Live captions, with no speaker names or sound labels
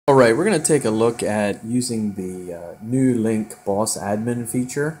Alright, we're going to take a look at using the new Lync Boss Admin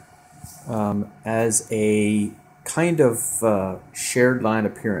feature as a kind of shared line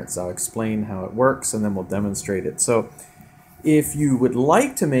appearance. I'll explain how it works and then we'll demonstrate it. So if you would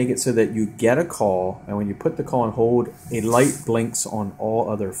like to make it so that you get a call, and when you put the call on hold, a light blinks on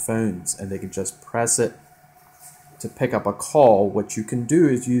all other phones and they can just press it to pick up a call, what you can do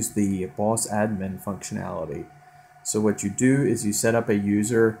is use the Boss Admin functionality. So what you do is you set up a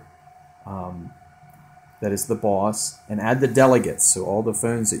user that is the boss and add the delegates. So all the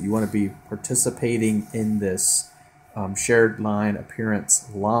phones that you want to be participating in this shared line appearance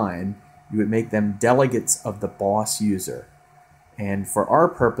line, you would make them delegates of the boss user. And for our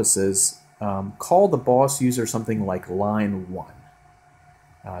purposes, call the boss user something like line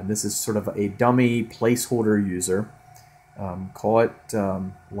 1. This is sort of a dummy placeholder user. Call it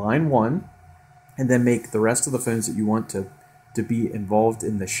line 1. And then make the rest of the phones that you want to be involved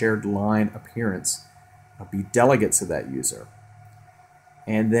in the shared line appearance be delegates of that user.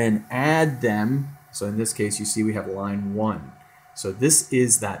 And then add them. So in this case, you see we have line 1. So this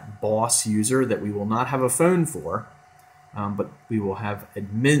is that boss user that we will not have a phone for, but we will have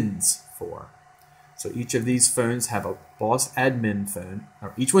admins for. So each of these phones have a boss admin phone.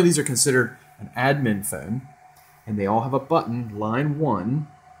 Or each one of these are considered an admin phone, and they all have a button, line 1,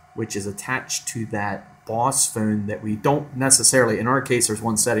 which is attached to that boss phone that we don't necessarily, in our case there's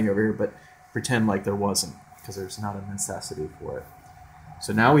one setting over here, but pretend like there wasn't, because there's not a necessity for it.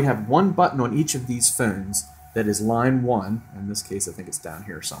 So now we have one button on each of these phones that is line 1. In this case I think it's down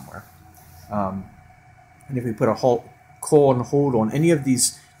here somewhere. And if we put a call on hold on any of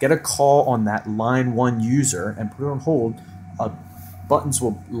these, get a call on that line 1 user and put it on hold, buttons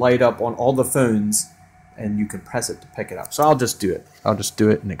will light up on all the phones and you can press it to pick it up. So I'll just do it. I'll just do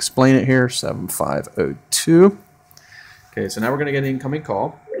it and explain it here. 7502. Okay, so now we're going to get an incoming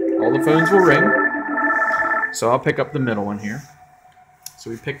call. All the phones will ring. So I'll pick up the middle one here.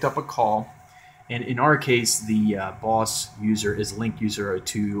 So we picked up a call. And in our case, the boss user is Lync user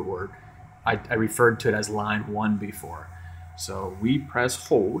 02, or I referred to it as line 1 before. So we press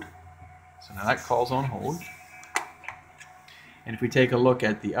hold. So now that call's on hold. And if we take a look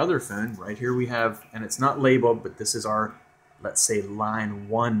at the other phone, right here we have, and it's not labeled, but this is our, let's say, line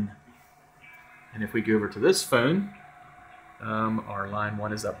 1. And if we go over to this phone, our line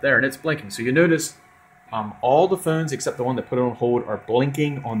 1 is up there, and it's blinking. So you notice all the phones except the one that put it on hold are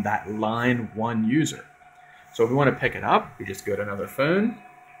blinking on that line 1 user. So if we want to pick it up, we just go to another phone,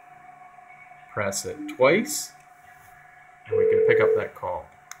 press it twice, and we can pick up that call.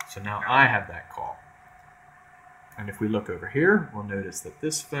 So now I have that call. And if we look over here, we'll notice that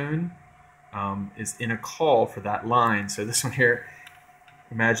this phone is in a call for that line. So this one here,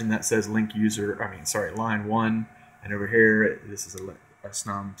 imagine that says Lync user, line 1. And over here, this is a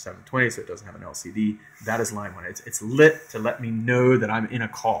Snom 720, so it doesn't have an LCD. That is line 1. It's lit to let me know that I'm in a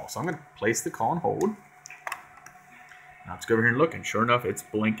call. So I'm going to place the call on hold. Now let's go over here and look, and sure enough, it's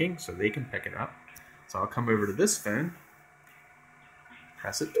blinking, so they can pick it up. So I'll come over to this phone,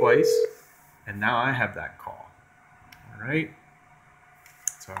 press it twice, and now I have that call. All right.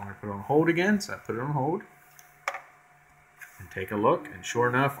 So I'm going to put it on hold again. So I put it on hold and take a look, and sure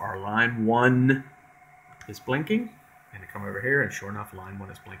enough, our line 1 is blinking. And I come over here, and sure enough, line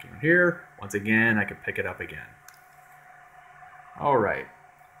 1 is blinking here. Once again, I can pick it up again. All right.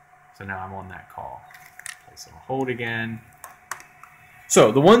 So now I'm on that call. Place it on hold again.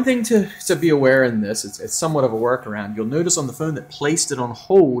 So the one thing to be aware in this, it's somewhat of a workaround. You'll notice on the phone that placed it on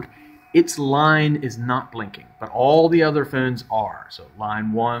hold, its line is not blinking, but all the other phones are. So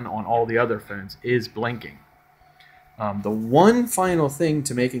line 1 on all the other phones is blinking. The one final thing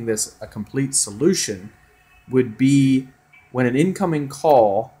to making this a complete solution would be when an incoming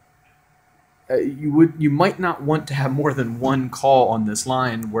call, you might not want to have more than one call on this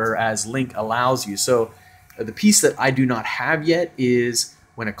line, whereas Lync allows you. So the piece that I do not have yet is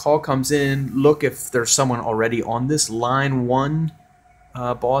when a call comes in, look if there's someone already on this line 1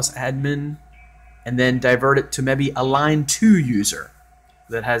 boss admin, and then divert it to maybe a line 2 user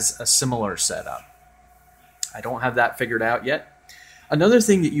that has a similar setup. I don't have that figured out yet. Another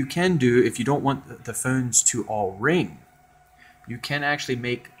thing that you can do if you don't want the phones to all ring, you can actually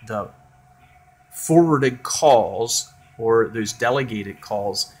make the forwarded calls or those delegated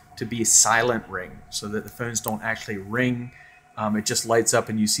calls to be silent ring so that the phones don't actually ring. It just lights up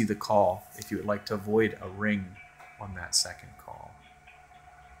and you see the call if you would like to avoid a ring on that second call.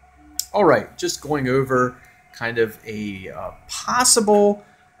 All right, just going over kind of a possible,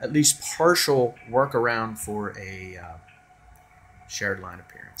 at least partial workaround for a shared line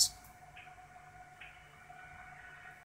appearance.